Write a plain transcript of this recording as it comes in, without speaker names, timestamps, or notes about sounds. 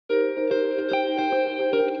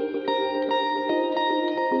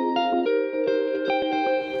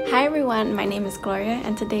Hi everyone, my name is Gloria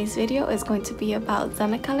and today's video is going to be about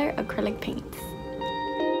ZenaColor acrylic paints.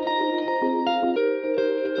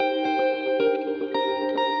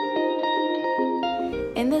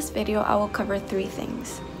 In this video, I will cover 3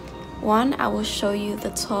 things. 1, I will show you the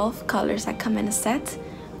 12 colors that come in a set.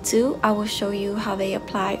 2, I will show you how they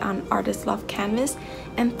apply on Artist Loft canvas.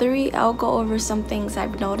 And 3, I'll go over some things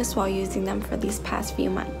I've noticed while using them for these past few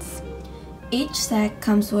months. Each set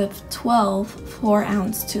comes with 12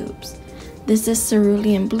 4-ounce tubes. This is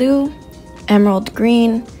cerulean blue, emerald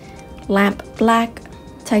green, lamp black,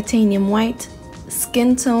 titanium white,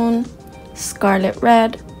 skin tone, scarlet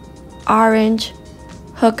red, orange,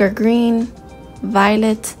 hooker green,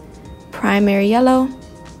 violet, primary yellow,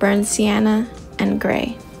 burnt sienna, and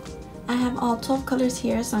gray. I have all 12 colors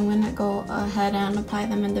here, so I'm going to go ahead and apply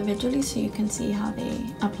them individually so you can see how they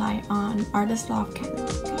apply on Artist Loft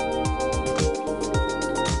canvas.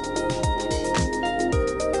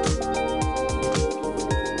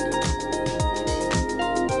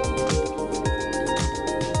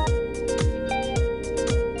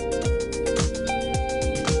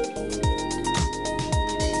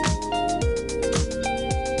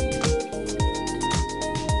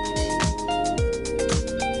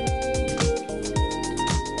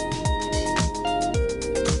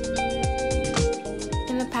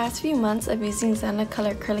 Past few months of using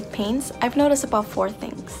ZenaColor acrylic paints, I've noticed about 4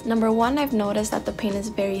 things. Number 1, I've noticed that the paint is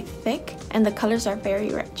very thick and the colors are very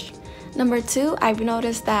rich. Number 2, I've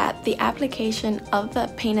noticed that the application of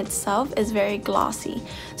the paint itself is very glossy.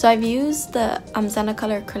 So I've used the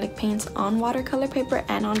ZenaColor acrylic paints on watercolor paper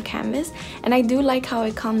and on canvas, and I do like how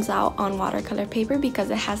it comes out on watercolor paper because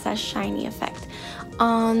it has that shiny effect.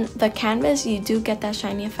 On the canvas, you do get that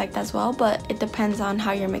shiny effect as well, but it depends on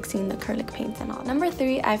how you're mixing the acrylic paints and all. Number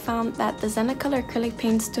 3, I found that the ZenaColor acrylic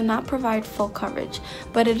paints do not provide full coverage,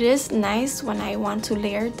 but it is nice when I want to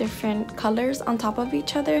layer different colors on top of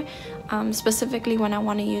each other. Specifically when I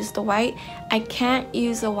want to use the white. I can't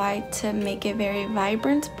use the white to make it very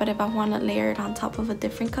vibrant, but if I want to layer it on top of a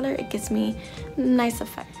different color, it gives me a nice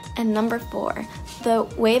effect. And number 4, the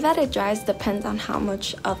way that it dries depends on how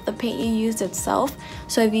much of the paint you use itself.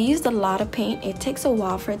 So if you used a lot of paint, it takes a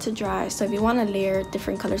while for it to dry. So if you want to layer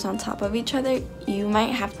different colors on top of each other, you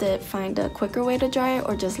might have to find a quicker way to dry it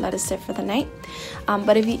or just let it sit for the night.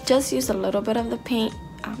 But if you just use a little bit of the paint,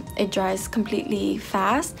 it dries completely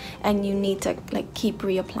fast and you need to keep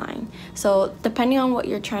reapplying. So depending on what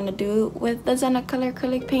you're trying to do with the ZenaColor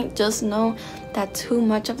acrylic paint, just know that too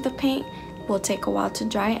much of the paint will take a while to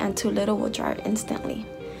dry and too little will dry instantly.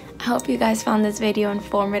 I hope you guys found this video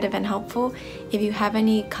informative and helpful. If you have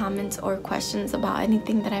any comments or questions about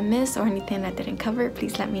anything that I missed or anything I didn't cover,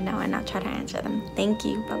 please let me know and I'll try to answer them. Thank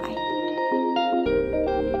you. Bye bye.